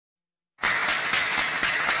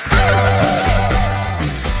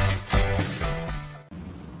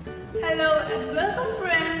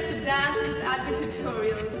the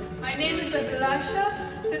tutorial. My name is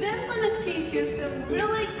Abhilasha. Today I'm going to teach you some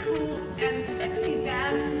really cool and sexy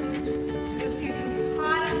dance moves to this season's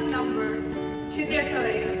hottest number, Chittiyan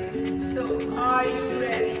Kalayiaan. So are you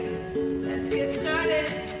ready? Let's get started.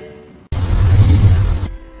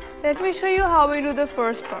 Let me show you how we do the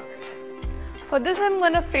first part. For this I'm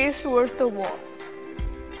going to face towards the wall.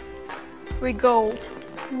 We go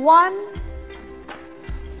 1,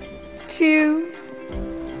 2,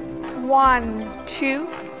 1, 2,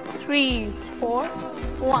 3, 4,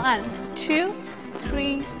 1, 2,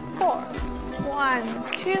 3, 4, 1,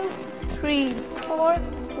 2, 3, 4,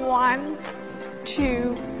 1,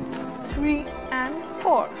 2, 3, and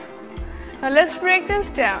 4. Now let's break this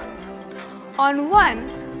down. On 1,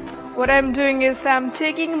 what I'm doing is I'm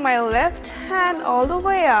taking my left hand all the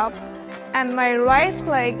way up and my right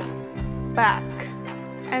leg back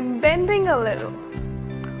and bending a little.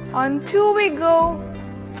 On 2, we go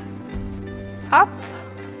up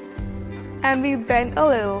and we bend a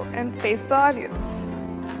little and face the audience.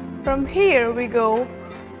 From here we go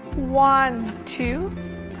 1, 2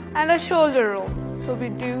 and a shoulder roll. So we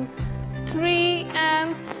do 3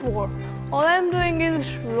 and 4. All I'm doing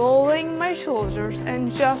is rolling my shoulders and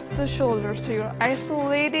just the shoulders, so you're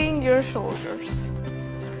isolating your shoulders.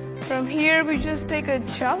 From here we just take a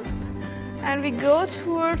jump and we go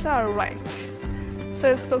towards our right. So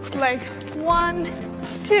it looks like 1,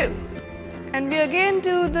 2. And we again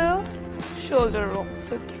do the shoulder roll.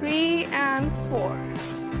 So 3 and 4.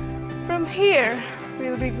 From here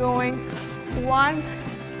we'll be going 1,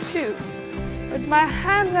 2. With my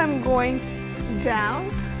hands I'm going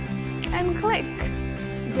down and click,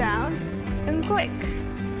 down and click.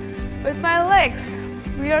 With my legs,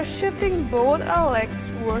 we are shifting both our legs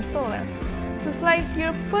towards the left. It's like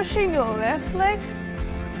you're pushing your left leg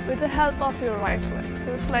with the help of your right leg.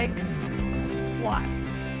 So it's like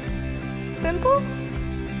 1. Simple?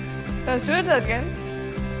 Let's do it again.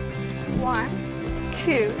 1,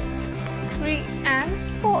 2, 3, and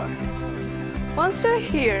 4. Once you're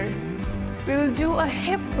here, we'll do a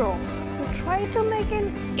hip roll. So try to make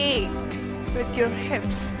an 8 with your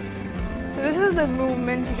hips. So this is the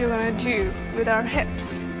movement you're going to do with our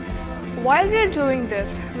hips. While we're doing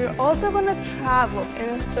this, we're also going to travel in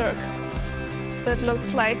a circle. So it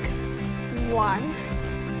looks like 1,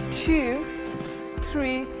 2,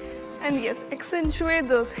 3, and yes, accentuate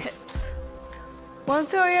those hips.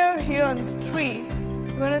 Once you're here on 3,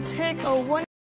 we're going to take a 1